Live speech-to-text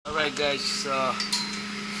Alright guys,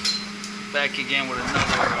 back again with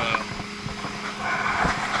another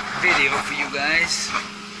video for you guys.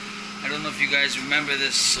 I don't know if you guys remember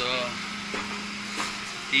this,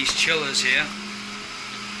 these chillers here.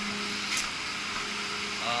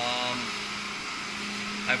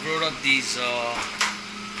 I brought up these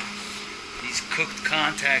cooked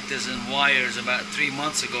contactors and wires about 3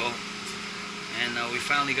 months ago, and we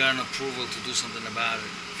finally got an approval to do something about it.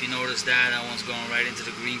 If you notice that one's going right into the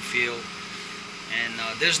green field, and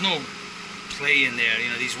there's no play in there. You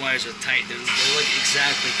know, these wires are tight. They look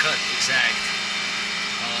exactly cut exact.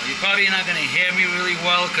 You're probably not going to hear me really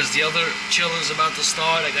well because the other chiller's about to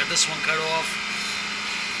start. I got this one cut off,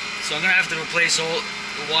 so I'm going to have to replace all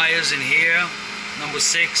the wires in here, number 6,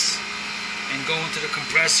 and go into the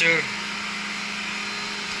compressor.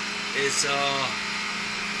 It's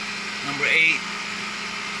number 8.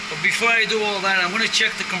 But before I do all that, I'm going to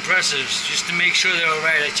check the compressors just to make sure they're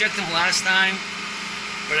alright. I checked them last time,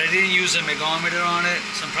 but I didn't use a megometer on it,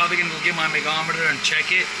 so I'm probably going to go get my megometer and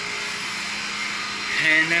check it.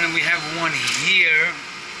 And then we have one here,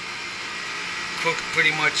 cooked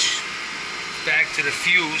pretty much back to the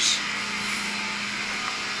fuse.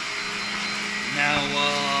 Now,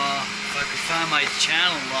 if I could find my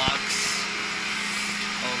channel locks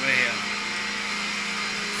over here.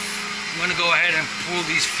 I'm going to go ahead and pull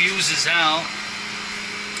these fuses out.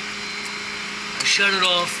 I shut it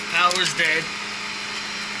off, power's dead.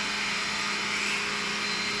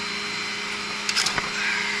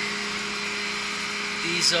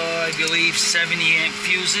 These are, I believe, 70 amp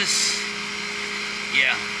fuses.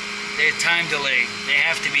 Yeah, they're time delayed. They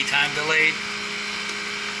have to be time delayed.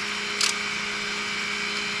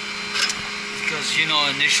 Because, you know,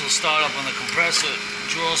 initial startup on the compressor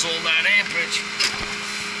draws all that amperage.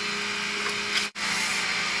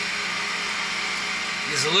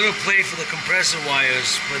 There's a little play for the compressor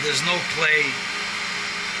wires, but there's no play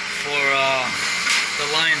for the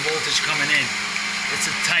line voltage coming in.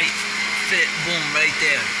 It's a tight fit, boom, right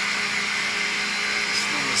there. It's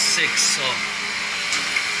number 6, so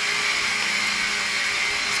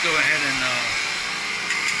let's go ahead and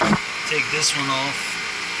take this one off.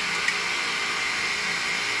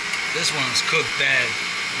 This one's cooked bad,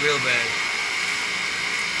 real bad.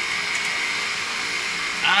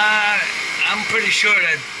 I'm pretty sure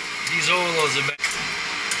that these overloads are bad.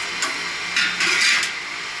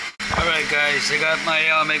 Alright guys, I got my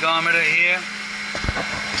megometer here.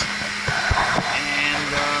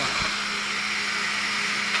 And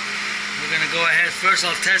we're going to go ahead. First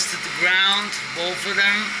I'll test it to ground, both of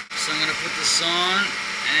them. So I'm going to put this on.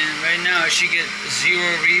 And right now I should get 0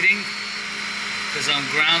 reading, because I'm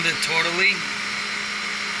grounded totally.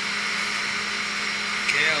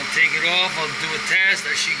 Okay, I'll take it off, I'll do a test.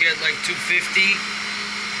 I should get like 250.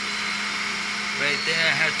 Right there,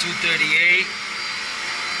 I had 238.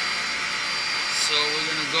 So we're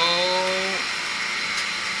gonna go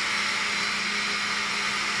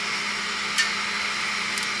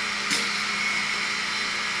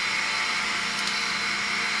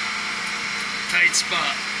tight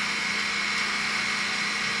spot.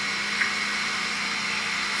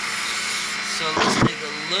 So let's take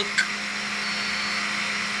a look.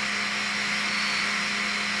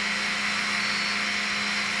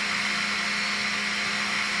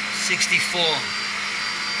 $64.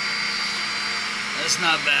 That's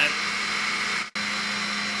not bad.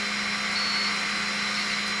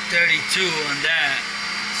 32 on that.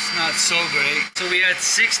 It's not so great. So we had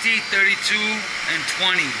 60, 32, and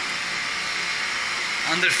 20.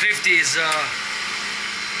 Under 50 is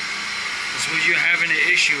where you're having an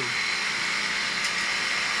issue.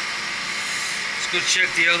 Let's go check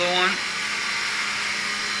the other one.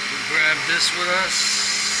 We'll grab this with us.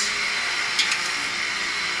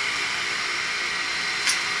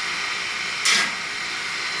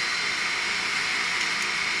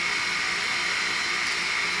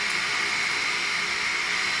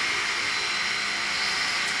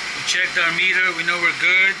 Checked our meter, we know we're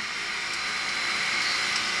good.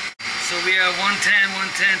 So we have 110,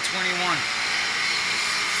 110, 21.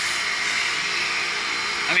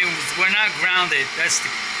 I mean, we're not grounded. I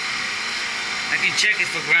can check it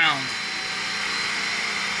for ground.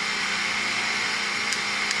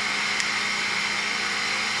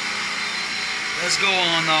 Let's go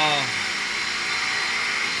on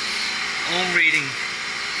ohm reading.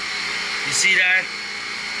 You see that?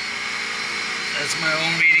 That's my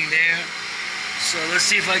ohm reading there. So let's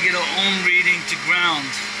see if I get an ohm reading to ground.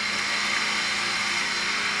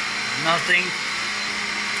 Nothing.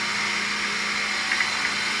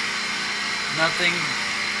 Nothing.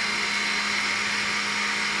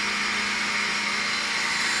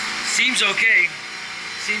 Seems okay.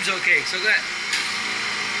 Seems okay. So good.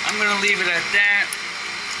 I'm gonna leave it at that.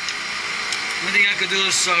 One thing I could do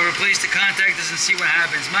is replace the contactors and see what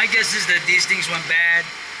happens. My guess is that these things went bad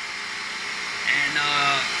and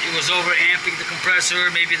it was over amping the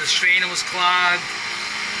compressor. Maybe the strainer was clogged.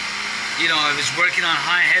 You know, I was working on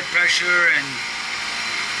high head pressure, and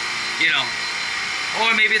you know,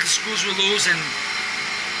 or maybe the screws were loose and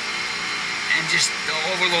just the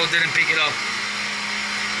overload didn't pick it up.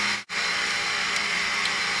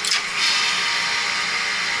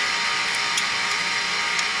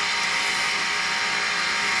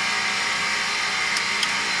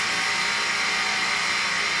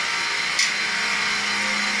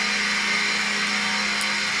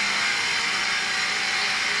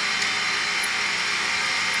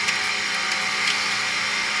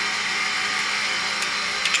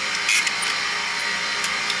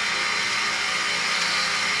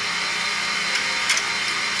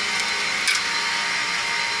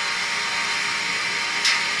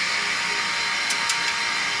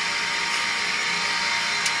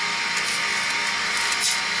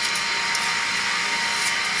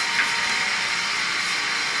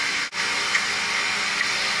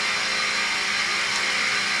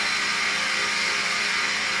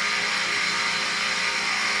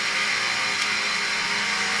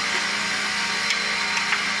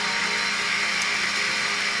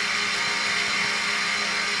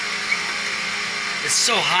 It's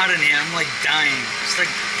so hot in here, I'm like dying. It's like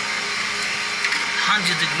 100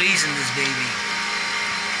 degrees in this baby.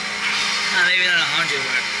 Maybe not 100,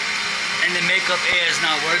 but and the makeup air is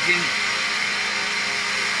not working.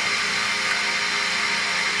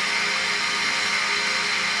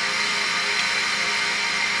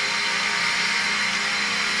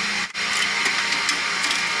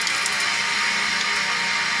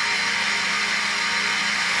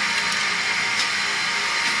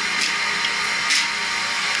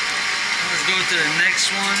 Go to the next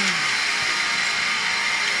one.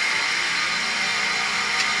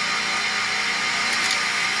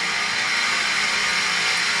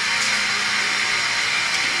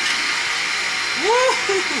 Woo!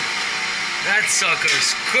 That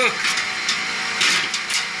sucker's cooked.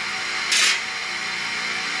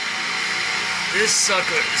 This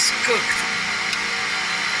sucker is cooked.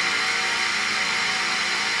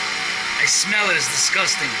 I smell it, it's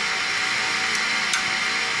disgusting.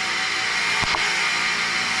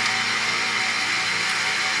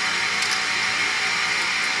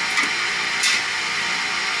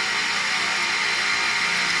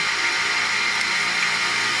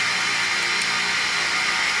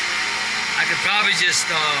 I could probably just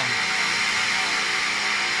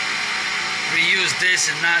reuse this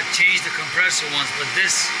and not change the compressor once, but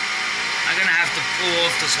this, I'm gonna have to pull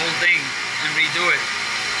off this whole thing and redo it.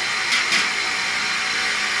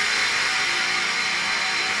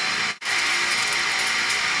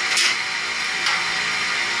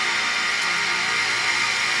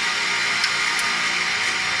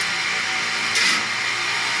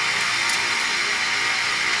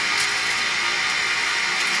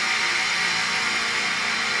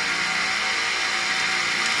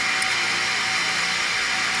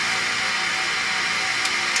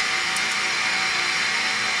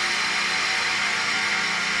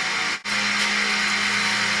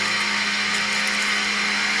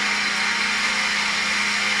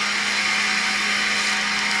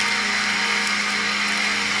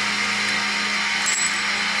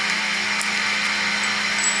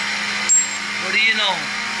 What do you know?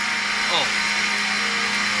 Oh,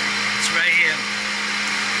 it's right here.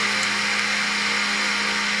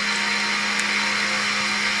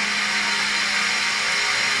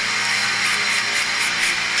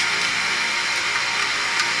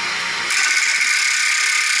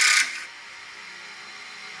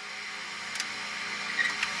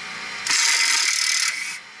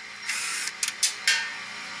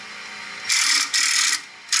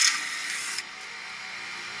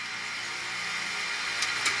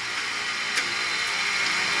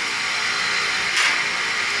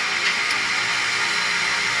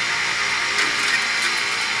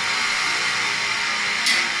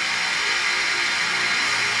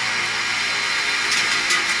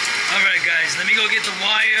 Guys, let me go get the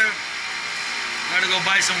wire. I gotta go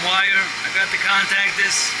buy some wire. I got the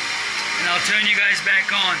contactors, and I'll turn you guys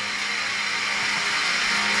back on.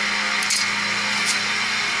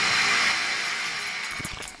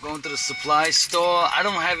 Going to the supply store. I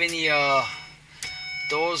don't have any.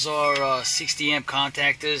 Those are 60 amp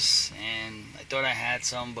contactors, and I thought I had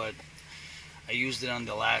some, but I used it on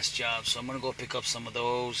the last job, so I'm gonna go pick up some of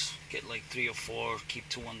those. Get like 3 or 4. Keep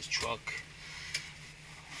 2 on the truck.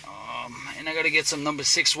 And I gotta get some number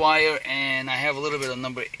 6 wire, and I have a little bit of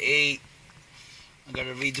number 8. I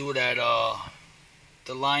gotta redo that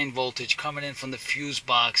the line voltage coming in from the fuse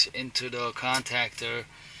box into the contactor.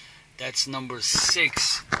 That's number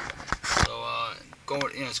 6. So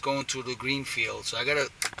it's going to the green field. So I gotta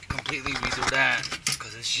completely redo that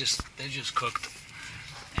because they're just cooked.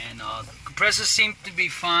 And the compressors seem to be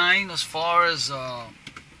fine as far as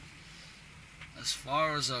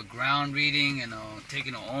ground reading and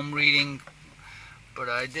taking an ohm reading. But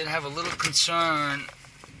I did have a little concern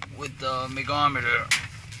with the megometer.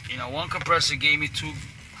 One compressor gave me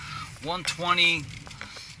 120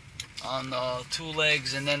 on the 2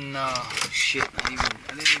 legs, and then shit, I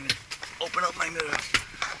didn't even open up my mirror.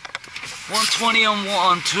 120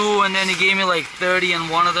 on 2, and then he gave me like 30 on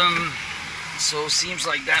one of them. So it seems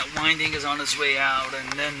like that winding is on its way out,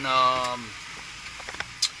 and then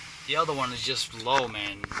the other one is just low,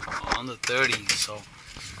 man, under 30. So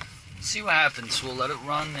see what happens. We'll let it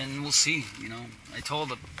run and we'll see.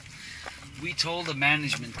 We told the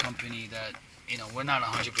management company that we're not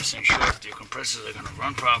 100% sure if your compressors are going to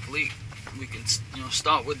run properly. We can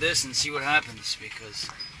start with this and see what happens, because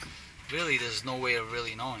really there's no way of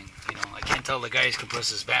really knowing. I can't tell the guy's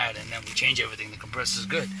compressor is bad and then we change everything, the compressor's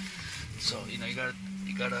good. So you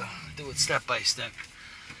gotta do it step by step.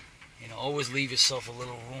 Always leave yourself a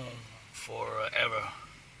little room for error.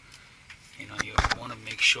 You want to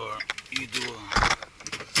make sure you do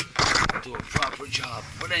a proper job.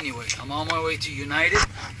 But anyway, I'm on my way to United,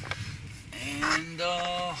 and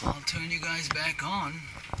I'll turn you guys back on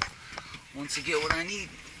once I get what I need.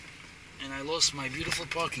 And I lost my beautiful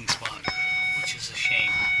parking spot, which is a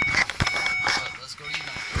shame. But let's go to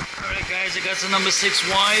United. Alright guys, I got some number 6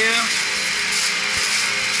 wire.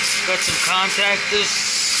 Got some contactors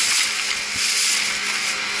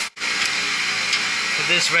for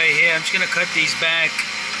this right here. I'm just gonna cut these back.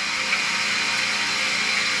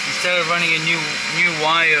 Instead of running a new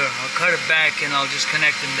wire, I'll cut it back and I'll just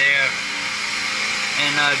connect them there.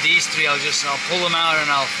 And these 3, I'll pull them out and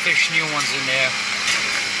I'll fish new ones in there.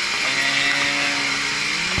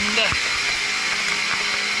 And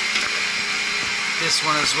this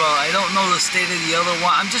one as well. I don't know the state of the other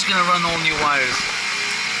one. I'm just gonna run all new wires.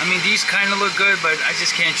 I mean, these kind of look good, but I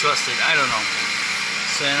just can't trust it. I don't know.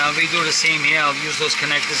 So and I'll redo the same here. I'll use those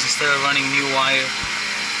connectors instead of running new wire.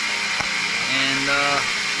 And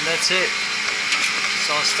that's it.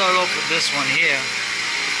 So I'll start off with this one here.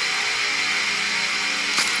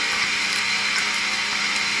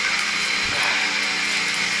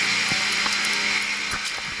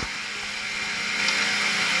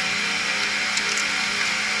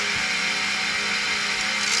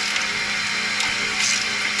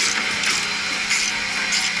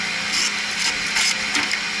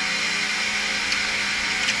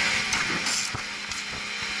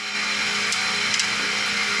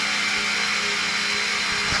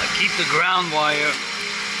 Keep the ground wire, and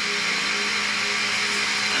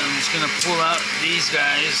I'm just gonna pull out these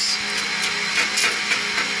guys.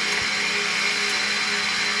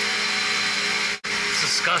 It's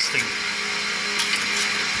disgusting.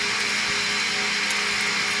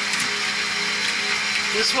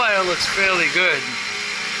 This wire looks fairly good,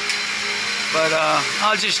 but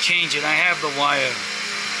I'll just change it. I have the wire.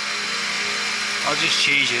 I'll just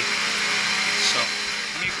change it. So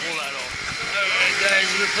let me pull that off. Alright guys,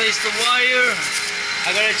 replace the wire.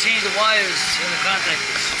 I gotta change the wires in the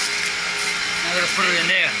contactors. I gotta put it in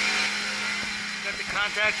there. Got the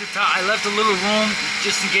contactor top. I left a little room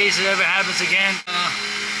just in case it ever happens again.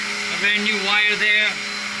 I ran new wire there.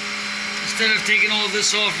 Instead of taking all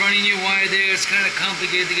this off, running new wire there, it's kind of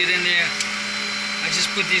complicated to get in there. I just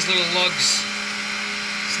put these little lugs.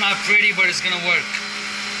 It's not pretty, but it's gonna work.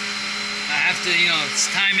 I have to, it's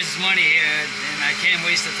time is money here, and I can't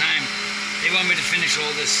waste the time. They want me to finish all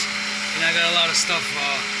this, and I got a lot of stuff,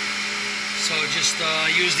 so just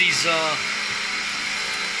use these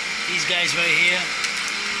guys right here,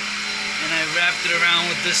 and I wrapped it around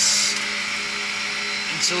with this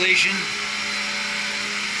insulation.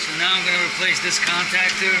 So now I'm going to replace this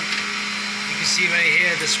contactor. You can see right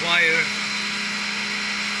here, this wire.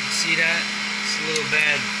 See that? It's a little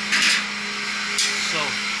bad. So,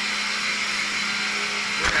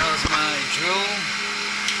 where the hell is my drill?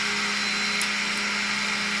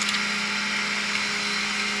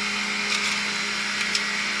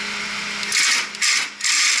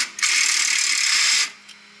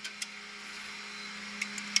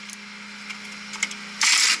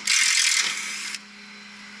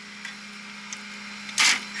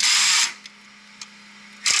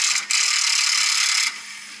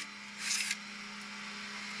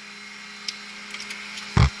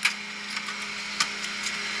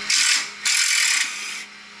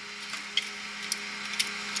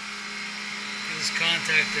 this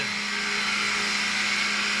contactor